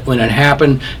when it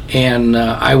happened. And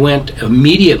I went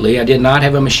immediately. I did not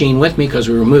have a machine with me because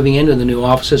we were moving into the new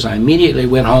offices. I immediately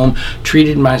went home,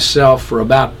 treated myself for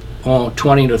about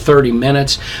 20 to 30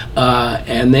 minutes,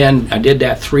 and then I did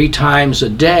that 3 times a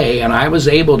day, and I was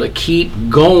able to keep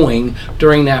going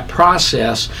during that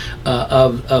process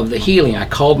of the healing. I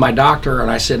called my doctor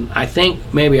and I said, I think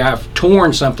maybe I've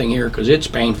torn something here because it's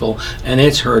painful and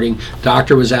it's hurting.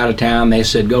 Doctor was out of town. They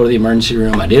said go to the emergency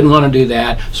room. I didn't want to do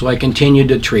that, so I continued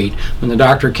to treat. When the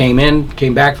doctor came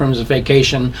back from his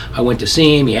vacation, I went to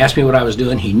see him. He asked me what I was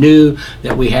doing. He knew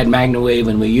that we had MagnaWave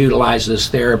and we utilized this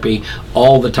therapy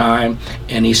all the time.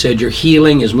 And he said, your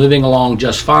healing is moving along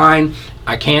just fine.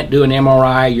 I can't do an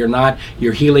MRI.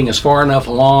 Your healing is far enough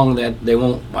along that they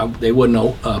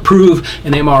wouldn't approve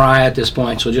an MRI at this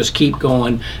point. So just keep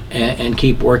going and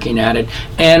keep working at it.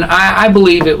 And I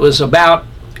believe it was about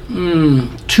 2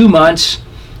 months,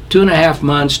 2.5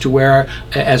 months, to where,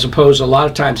 as opposed, a lot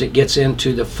of times it gets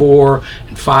into the 4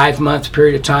 and 5 month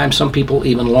period of time. Some people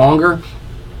even longer,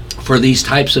 for these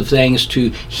types of things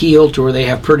to heal to where they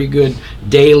have pretty good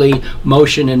daily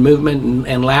motion and movement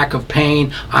and lack of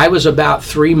pain. I was about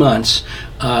 3 months,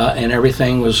 and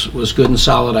everything was good and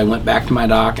solid. I went back to my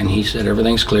doc and he said,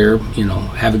 everything's clear,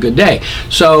 have a good day.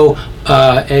 So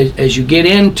as you get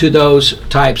into those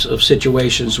types of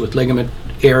situations with ligament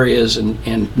areas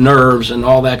and nerves and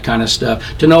all that kind of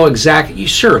stuff, to know exactly,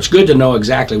 sure, it's good to know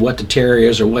exactly what the tear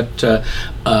is or what the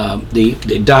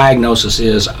diagnosis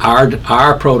is.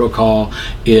 Our protocol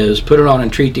is put it on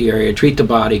and treat the area, treat the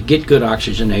body, get good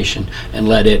oxygenation, and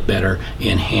let it better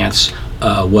enhance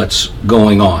what's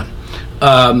going on.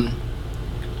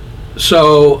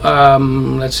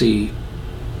 Let's see.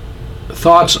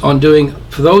 Thoughts on doing,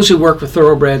 for those who work with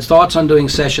thoroughbreds, thoughts on doing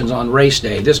sessions on race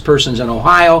day. This person's in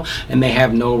Ohio and they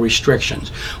have no restrictions.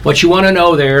 What you want to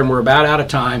know there, and we're about out of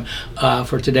time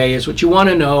for today, is what you want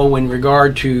to know in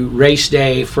regard to race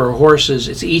day for horses.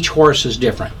 It's each horse is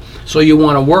different. So you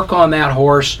want to work on that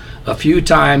horse a few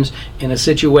times in a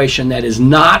situation that is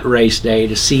not race day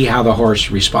to see how the horse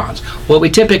responds. What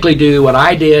we typically do, what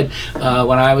I did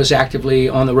when I was actively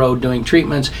on the road doing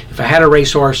treatments, if I had a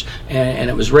racehorse and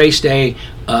it was race day,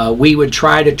 we would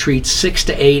try to treat 6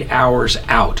 to 8 hours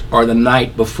out, or the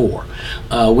night before.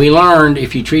 We learned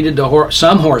if you treated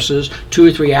some horses 2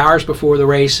 or 3 hours before the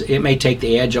race, it may take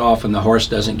the edge off and the horse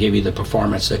doesn't give you the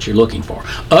performance that you're looking for.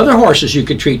 Other horses you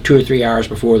could treat 2 or 3 hours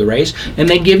before the race and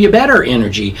they give you better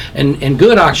energy and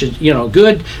good oxygen,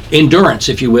 good endurance,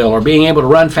 if you will, or being able to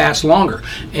run fast longer.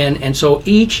 And so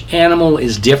each animal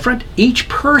is different. Each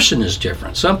person is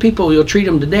different. Some people, you'll treat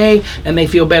them today and they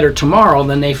feel better tomorrow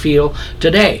than they feel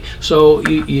today. So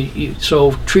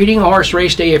so treating a horse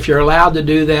race day, if you're allowed to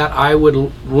do that, I would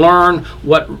learn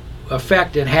what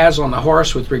effect it has on the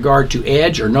horse with regard to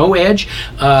edge or no edge,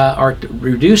 or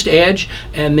reduced edge,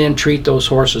 and then treat those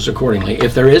horses accordingly.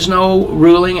 If there is no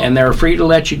ruling and they're free to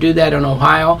let you do that in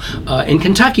Ohio, in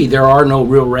Kentucky there are no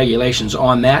real regulations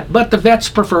on that, but the vets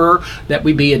prefer that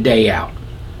we be a day out.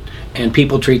 And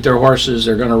people treat their horses,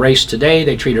 they're going to race today,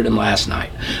 they treated them last night,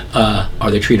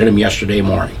 or they treated them yesterday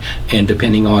morning, and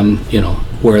depending on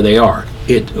where they are.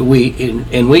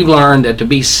 We've learned that to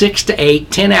be 6 to 8,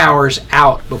 10 hours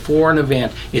out before an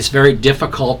event, it's very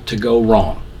difficult to go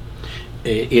wrong.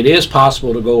 It is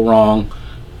possible to go wrong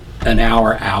an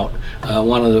hour out.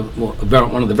 One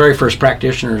of the very first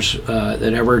practitioners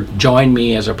that ever joined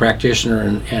me as a practitioner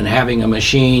and having a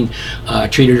machine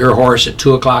treated her horse at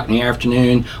 2 o'clock in the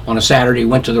afternoon on a Saturday,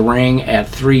 went to the ring at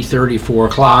 3:30, 4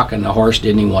 o'clock, and the horse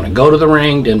didn't even want to go to the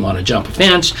ring, didn't want to jump a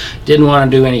fence, didn't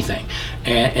want to do anything.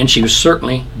 And she was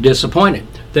certainly disappointed.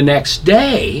 The next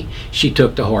day, she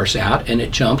took the horse out, and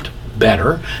it jumped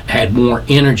better, had more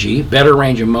energy, better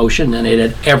range of motion than it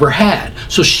had ever had.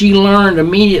 So she learned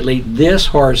immediately this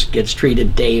horse gets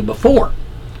treated day before,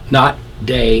 not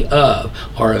day of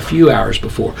or a few hours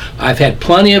before. I've had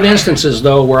plenty of instances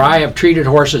though where I have treated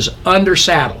horses under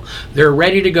saddle. They're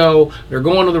ready to go, they're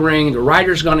going to the ring, the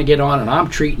rider's going to get on, and I'm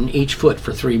treating each foot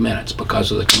for 3 minutes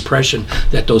because of the compression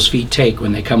that those feet take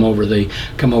when they come over the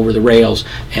rails,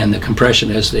 and the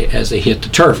compression as they hit the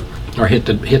turf or hit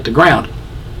the ground.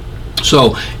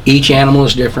 So each animal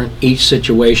is different, each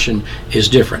situation is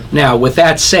different. Now, with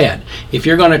that said, if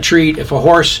you're going to treat, if a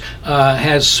horse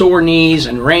has sore knees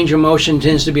and range of motion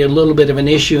tends to be a little bit of an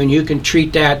issue, and you can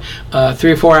treat that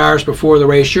 3 or 4 hours before the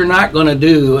race, you're not going to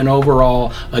do an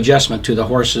overall adjustment to the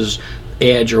horse's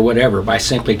edge or whatever by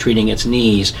simply treating its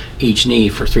knees, each knee,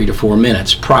 for 3 to 4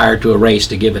 minutes prior to a race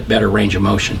to give it better range of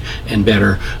motion and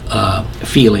better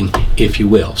feeling, if you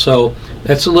will. So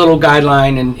that's a little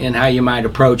guideline in how you might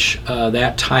approach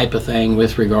that type of thing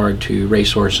with regard to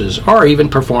race horses or even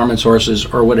performance horses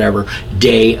or whatever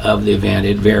day of the event.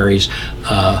 It varies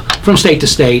from state to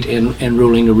state and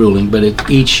ruling to ruling, but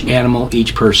each animal,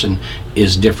 each person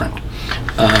is different.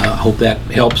 Hope that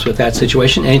helps with that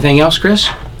situation. Anything else, Chris?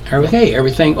 Okay,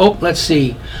 everything. Oh, let's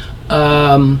see.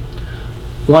 One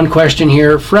question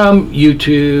here from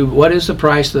YouTube. What is the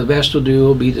price of the Vestal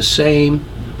Duo be the same?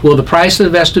 Will the price of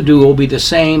the Vestal Duo be the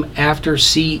same after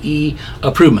CE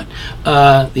approval?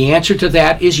 The answer to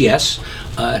that is yes.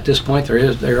 At this point,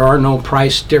 there are no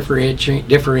price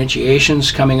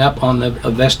differentiations coming up on the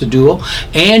Vestal Duo,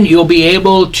 and you'll be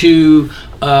able to.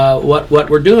 What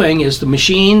we're doing is the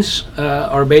machines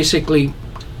are basically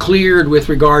cleared with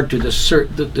regard to the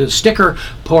sticker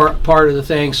part of the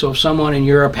thing. So if someone in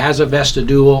Europe has a Vestal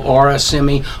Duo or a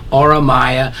Semi or a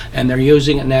Maya and they're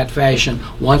using it in that fashion,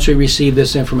 once we receive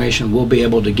this information, we'll be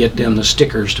able to get them the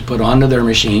stickers to put onto their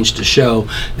machines to show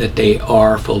that they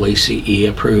are fully CE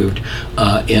approved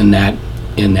in that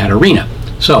arena.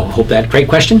 So, hope that great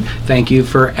question. Thank you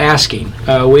for asking.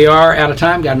 We are out of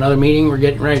time. Got another meeting. We're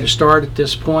getting ready to start at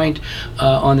this point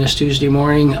on this Tuesday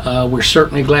morning. We're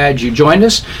certainly glad you joined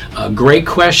us. Great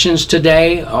questions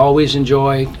today. Always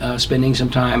enjoy spending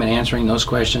some time and answering those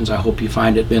questions. I hope you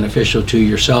find it beneficial to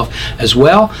yourself as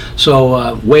well.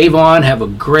 So, wave on. Have a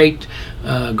great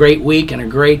week and a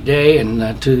great day,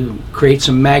 and to create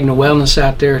some Magna Wellness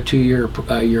out there to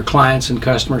your clients and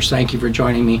customers. Thank you for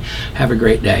joining me. Have a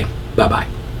great day.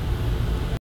 Bye-bye.